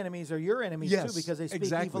 my enemies are your enemies too, because they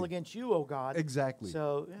speak evil against you, O God. Exactly.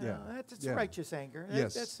 So that's righteous anger.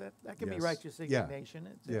 That can be righteous indignation.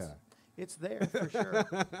 It's there for sure.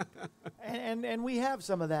 and we have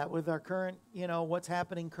some of that with our current, what's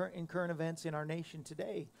happening in current events in our nation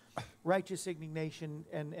today. Righteous indignation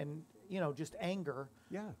and just anger.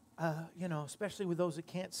 Yeah. Especially with those that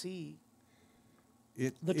can't see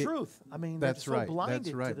the truth. I mean, that's they're so blinded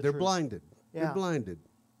to the They're truth. blinded. Yeah. They're blinded.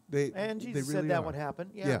 And Jesus said that would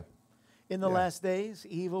happen. Yeah. In the last days,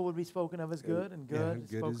 evil would be spoken of as good, and good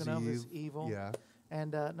spoken of as evil. Yeah.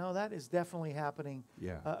 And no, that is definitely happening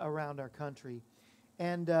around our country.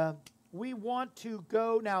 And we want to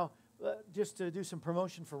go now. just to do some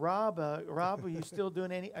promotion for Rob. Rob, are you still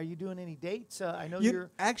doing any? Are you doing any dates? I know You-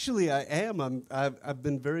 you're. Actually, I am. I've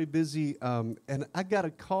been very busy, and I got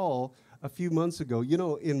a call a few months ago. You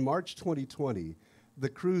know, in March 2020, the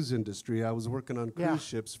cruise industry, I was working on cruise Yeah.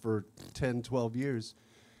 ships for 10, 12 years,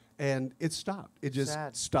 and it stopped. It just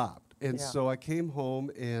Sad. stopped. And Yeah. so I came home,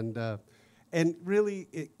 and really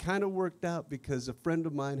it kind of worked out because a friend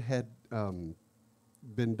of mine had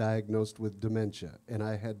been diagnosed with dementia, and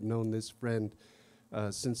I had known this friend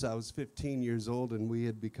since I was 15 years old, and we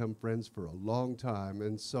had become friends for a long time.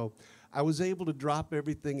 And so I was able to drop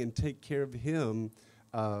everything and take care of him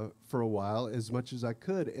for a while as much as I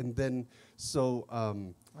could. And then, so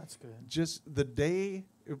That's good. just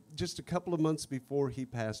just a couple of months before he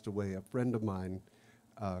passed away, a friend of mine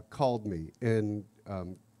called me, and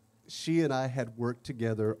she and I had worked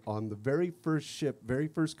together on the very first ship, very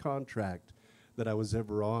first contract that I was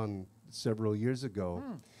ever on several years ago.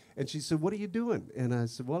 And she said, "What are you doing?" And I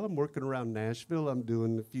said, "Well, I'm working around Nashville. I'm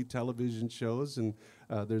doing a few television shows, and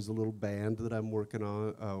there's a little band that I'm working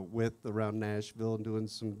on with around Nashville and doing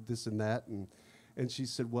some this and that." And she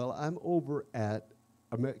said, "Well, I'm over at,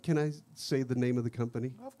 can I say the name of the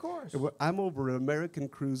company?" Of course. I'm over at American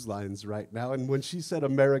Cruise Lines right now. And when she said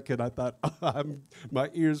American, I thought, my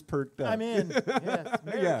ears perked up. I'm in. Yes,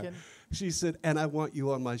 American. She said, "And I want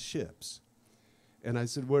you on my ships." And I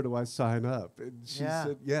said, "Where do I sign up?" And she Yeah.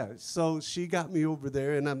 said, "Yeah." So she got me over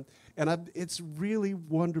there, and it's really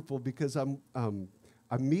wonderful because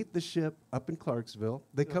I meet the ship up in Clarksville.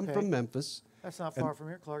 They come Okay. from Memphis. That's not far from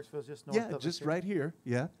here. Clarksville's just north Yeah, of us just here. right here.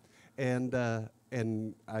 Yeah, and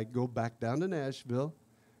I go back down to Nashville,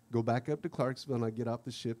 go back up to Clarksville, and I get off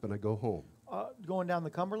the ship and I go home. Going down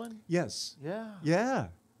the Cumberland? Yes. Yeah. Yeah.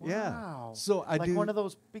 Yeah. Wow. So I like do one of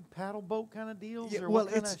those big paddle boat kind of deals? Yeah, or well,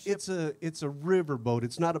 what kind of ship? it's a river boat.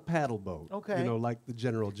 It's not a paddle boat. Okay. You know, like the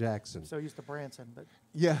General Jackson. I'm so used to Branson, but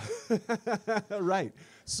Yeah. Right.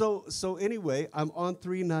 So anyway, I'm on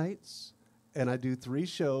 3 nights and I do 3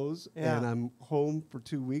 shows Yeah. and I'm home for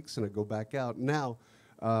 2 weeks and I go back out. Now,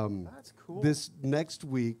 that's cool. this next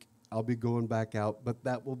week I'll be going back out, but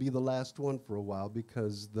that will be the last one for a while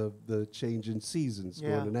because the change in seasons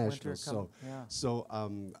Yeah, going to Nashville. winter coming, yeah. So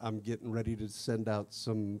I'm getting ready to send out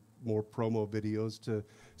some more promo videos to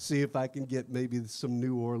see if I can get maybe some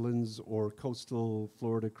New Orleans or coastal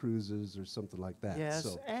Florida cruises or something like that. Yes,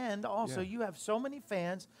 So, and also yeah. you have so many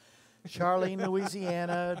fans. Charlene,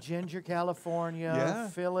 Louisiana, Ginger, California, Yeah.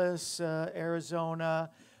 Phyllis,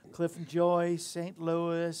 Arizona, Cliff and Joyce, St.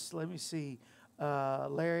 Louis. Let me see,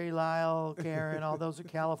 Larry, Lyle, Karen. All those are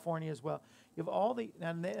California as well. You have all the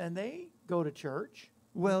and they go to church.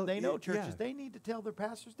 Well, they know yeah. churches. They need to tell their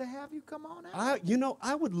pastors to have you come on out.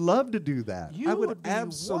 I would love to do that. You I would be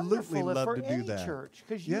absolutely wonderful love for to do any that. church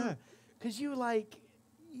Yeah. because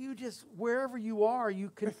you just wherever you are, you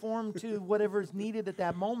conform to whatever's needed at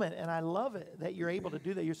that moment, and I love it that you're able to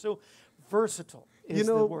do that. You're so versatile. Is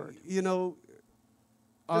the word.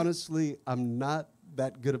 Honestly, I'm not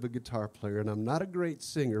that good of a guitar player, and I'm not a great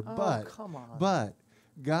singer. Oh, but come on. But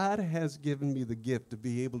God has given me the gift to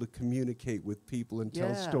be able to communicate with people and tell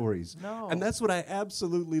Yeah. stories. No. And that's what I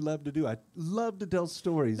absolutely love to do. I love to tell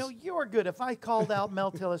stories. No, you're good. If I called out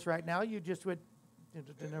Mel Tillis right now, you just would.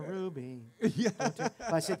 Ruby. Yeah.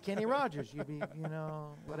 If I said Kenny Rogers, you'd be,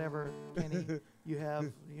 whatever Kenny you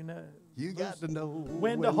have, You got to know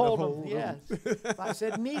when to hold them. Yes. If I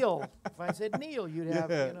said Neil, you'd have,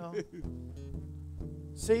 Yeah.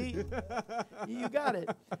 See, you got it.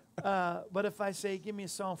 But if I say, give me a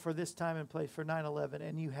song for this time and place for 9/11,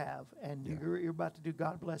 and you have, and you're about to do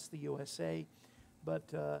God Bless the USA,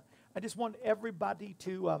 but I just want everybody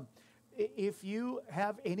to, if you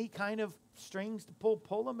have any kind of strings to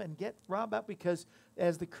pull them and get Rob out, because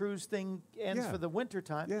as the cruise thing ends Yeah. for the winter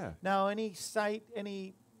time, Yeah. now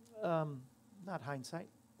not hindsight,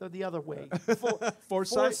 the other way.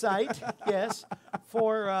 Foresight, yes,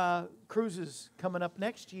 for cruises coming up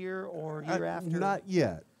next year or year after. Not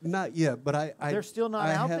yet, but I They're still not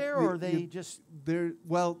I out have there, the- or they just... they're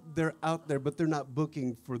out there, but they're not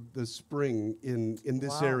booking for the spring in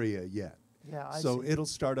this Wow. area yet. Yeah, I So see. it'll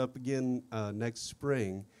start up again next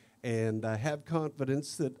spring, and I have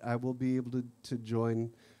confidence that I will be able to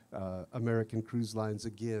join American Cruise Lines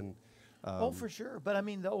again. For sure. But I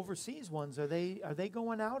mean, the overseas ones, are they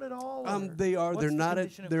going out at all? or They are. what's They're the not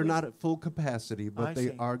condition of they're cruise? not at full capacity, but I they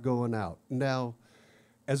see. are going out now.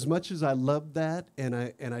 As much as I love that, and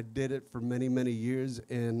I did it for many, many years,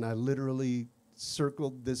 and I literally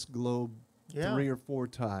circled this globe Yeah. 3 or 4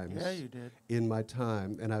 times. Yeah, you did. In my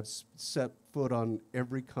time, and I've set foot on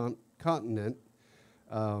every continent.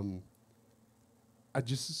 I'd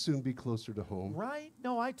just as soon be closer to home. Right?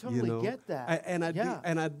 No, I totally get that.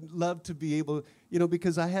 I'd love to be able, you know,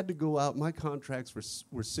 because I had to go out. My contracts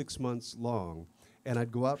were 6 months long, and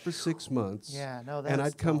I'd go out for 6 months. Yeah, no, that's and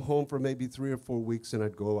I'd come tough. home for maybe 3 or 4 weeks, and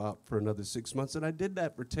I'd go out for another 6 months, and I did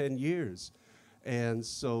that for 10 years. And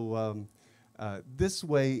so this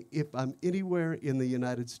way, if I'm anywhere in the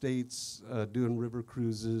United States doing river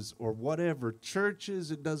cruises or whatever,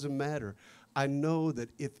 churches, it doesn't matter. I know that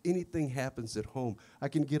if anything happens at home, I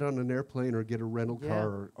can get on an airplane or get a rental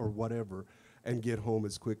car or whatever and get home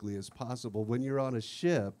as quickly as possible. When you're on a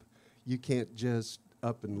ship, you can't just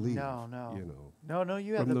up and leave. No. You know. No,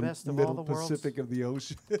 you have From the best of all middle the worlds. Pacific of the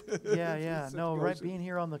ocean. Yeah. No, right, Ocean. being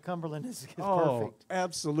here on the Cumberland is Oh, perfect.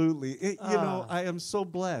 absolutely. You know, I am so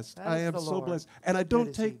blessed. That I is am the so Lord. blessed. And I Good don't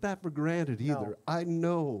is he. take that for granted either.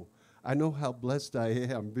 No. I know how blessed I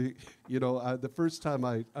am. You know, the first time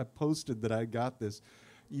I posted that I got this,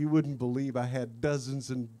 you wouldn't believe I had dozens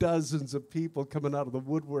and dozens of people coming out of the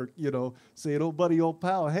woodwork, you know, saying, "Oh, buddy, old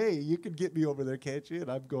pal, hey, you can get me over there, can't you?" And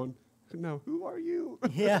I'm going, "Now, who are you?"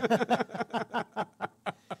 Yeah.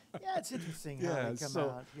 Yeah, it's interesting how they come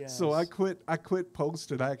out. Yes. So I quit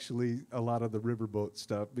posting actually a lot of the riverboat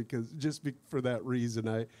stuff because for that reason.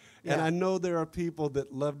 And I know there are people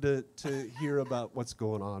that love to hear about what's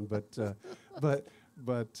going on, but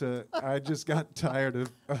I just got tired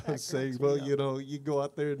of saying, well, you know, you go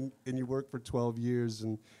out there and you work for 12 years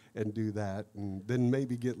and do that, and then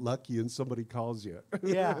maybe get lucky and somebody calls you.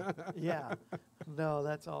 Yeah. No,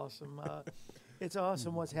 that's awesome. It's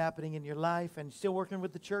awesome what's happening in your life, and still working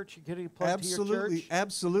with the church. You get plugged to your church.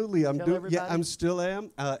 Absolutely. I'm Tell doing. everybody. Yeah, I'm still am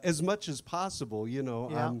as much as possible. You know,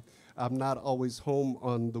 Yeah. I'm not always home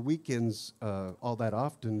on the weekends all that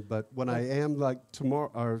often, but when I am, like tomorrow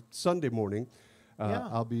or Sunday morning,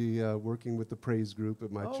 I'll be working with the praise group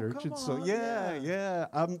at my church, come and so on, yeah,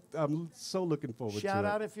 I'm so looking forward to it. Shout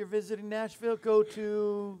out if you're visiting Nashville, go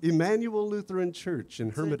to Emmanuel Lutheran Church in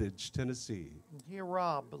Hermitage, Tennessee. hear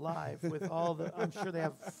Rob live with all the. I'm sure they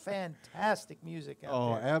have fantastic music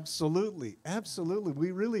out there. Absolutely.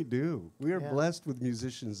 We really do. We are Yeah. blessed with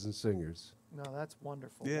musicians and singers. No, that's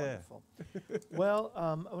wonderful. Yeah. Wonderful.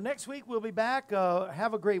 Well, next week we'll be back.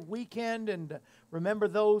 Have a great weekend, and remember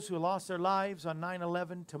those who lost their lives on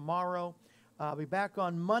 9/11 tomorrow. I'll be back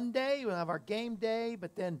on Monday. We'll have our game day,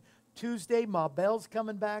 but then Tuesday, Ma Bell's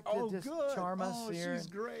coming back to just charm us here. She's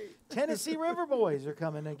great. Tennessee River Boys are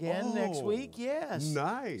coming again next week. Yes.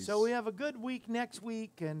 Nice. So we have a good week next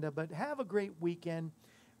week, and but have a great weekend.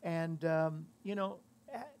 And you know,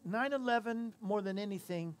 9/11 more than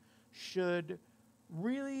anything should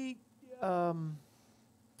really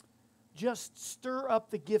just stir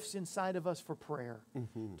up the gifts inside of us for prayer,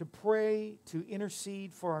 to pray, to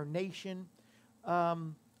intercede for our nation.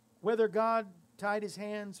 Whether God tied his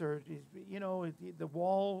hands or, you know, the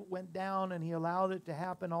wall went down and he allowed it to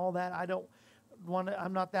happen, all that, I don't want to,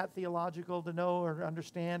 I'm not that theological to know or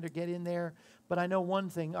understand or get in there, but I know one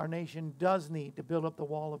thing, our nation does need to build up the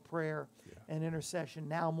wall of prayer and intercession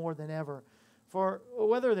now more than ever. For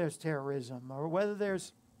whether there's terrorism or whether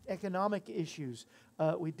there's economic issues,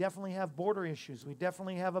 we definitely have border issues. We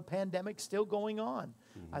definitely have a pandemic still going on.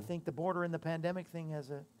 I think the border and the pandemic thing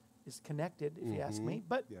is connected, if you ask me.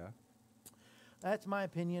 But that's my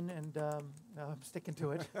opinion, and I'm sticking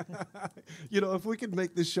to it. You know, if we could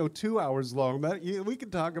make this show 2 hours long, we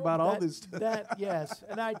could talk about all this. Yes,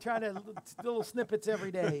 and I try to little snippets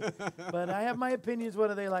every day. But I have my opinions,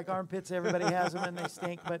 whether they like armpits. Everybody has them, and they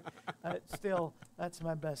stink. But still, that's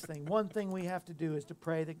my best thing. One thing we have to do is to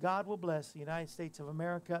pray that God will bless the United States of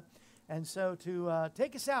America. And so to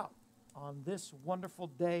take us out on this wonderful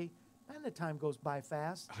day, and the time goes by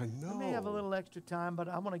fast. I know. I may have a little extra time, but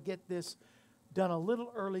I want to get this done a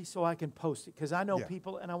little early so I can post it, because I know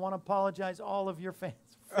people, and I want to apologize all of your fans.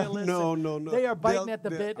 Phyllis, No. They are biting at the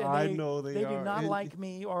bit, and I know they do are. not like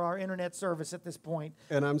me or our internet service at this point.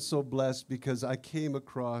 And I'm so blessed because I came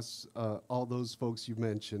across all those folks you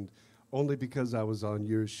mentioned only because I was on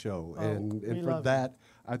your show. And for that,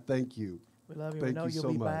 I thank you. We love you. Thank we know you you'll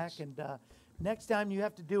so be much. back. And next time you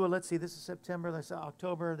have to do let's see, this is September, there's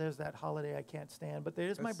October, there's that holiday I can't stand, but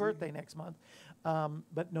there's my birthday next month.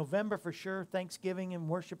 But November for sure, Thanksgiving and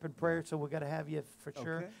worship and prayer, so we got to have you for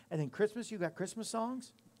sure. Okay. And then Christmas, you got Christmas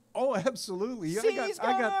songs? Oh, absolutely. Yeah, See, he's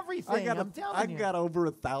got everything, I'm telling you. I got over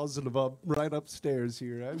 1,000 of them right upstairs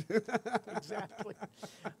here. Exactly.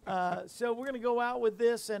 So we're going to go out with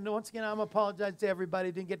this, and once again, I'm apologize to everybody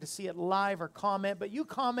who didn't get to see it live or comment, but you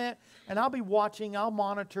comment, and I'll be watching. I'll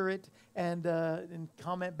monitor it and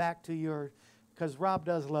comment back to your because Rob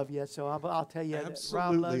does love you. So I'll tell you, Absolutely,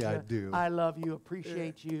 Rob loves I you. do. I love you.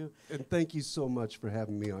 Appreciate you. And thank you so much for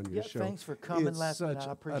having me on your show. Thanks for coming last night. It's I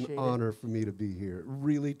such appreciate an it. honor for me to be here. It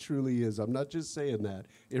really, truly is. I'm not just saying that.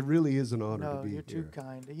 It really is an honor to No, be you're here. too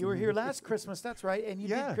kind. You were here last Christmas. That's right. And you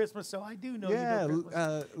did Christmas, so I do know you know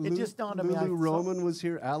Christmas. It just dawned on me. Lulu Roman was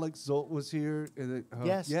here. Alex Zolt was here.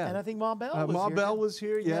 Yes, and I think Ma Bell was Ma here. Bell was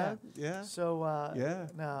here. Yeah. So,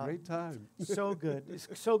 no, Great time. so good. It's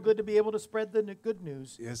so good to be able to spread the good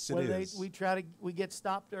news. Yes, it Whether is. we get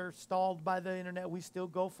stopped or stalled by the internet, we still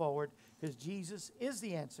go forward because Jesus is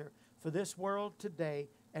the answer for this world today,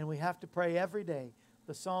 and we have to pray every day.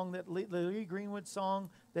 The song the Lee Greenwood song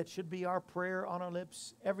that should be our prayer on our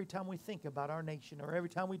lips every time we think about our nation or every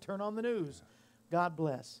time we turn on the news. God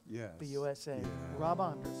bless the USA. Yeah. Rob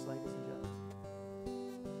Ondras, ladies and gentlemen.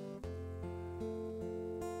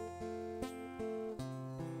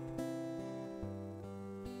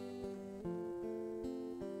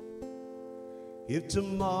 If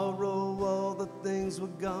tomorrow all the things were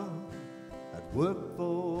gone I'd worked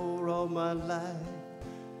for all my life,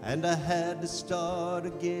 and I had to start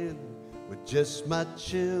again with just my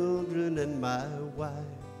children and my wife,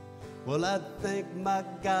 well, I'd thank my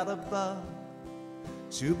God above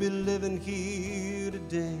to be living here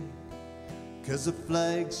today, 'cause the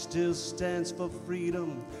flag still stands for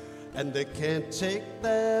freedom and they can't take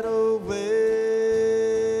that away.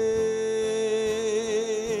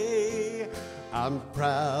 I'm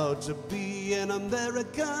proud to be an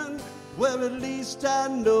American, where at least I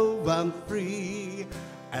know I'm free,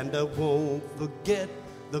 and I won't forget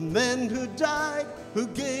the men who died, who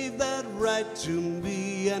gave that right to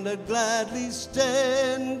me, and I'd gladly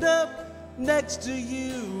stand up next to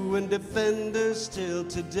you and defend her still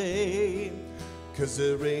today, 'cause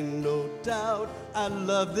there ain't no doubt I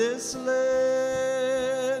love this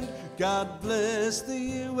land. God bless the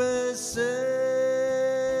USA.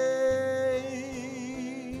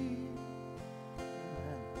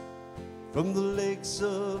 From the lakes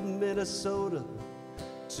of Minnesota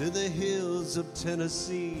to the hills of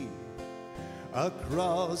Tennessee,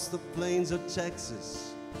 across the plains of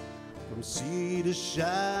Texas, from sea to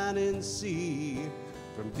shining sea,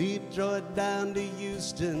 from Detroit down to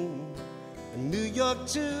Houston, and New York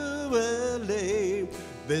to LA,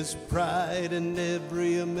 there's pride in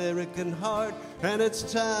every American heart, and it's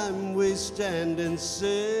time we stand and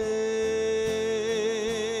say,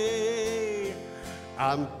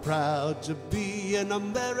 I'm proud to be an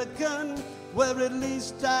American, where at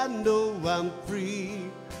least I know I'm free,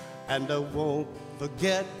 and I won't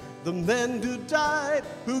forget the men who died,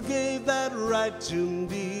 who gave that right to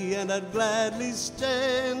me, and I'd gladly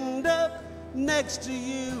stand up next to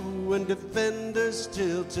you and defend her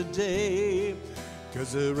still today,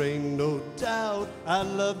 'cause there ain't no doubt I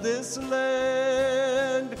love this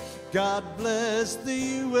land. God bless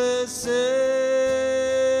the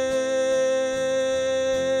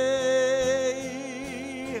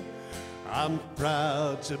USA. I'm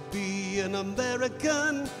proud to be an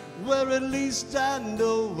American, where at least I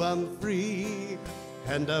know I'm free,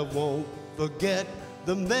 and I won't forget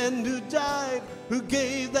the men who died, who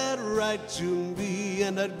gave that right to me,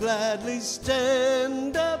 and I'd gladly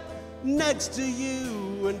stand up next to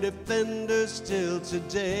you and defend her still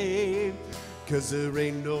today, 'cause there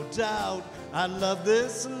ain't no doubt I love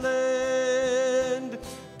this land.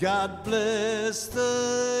 God bless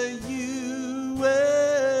the USA.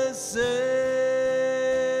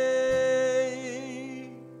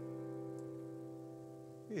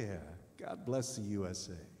 Yeah, God bless the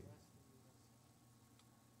USA.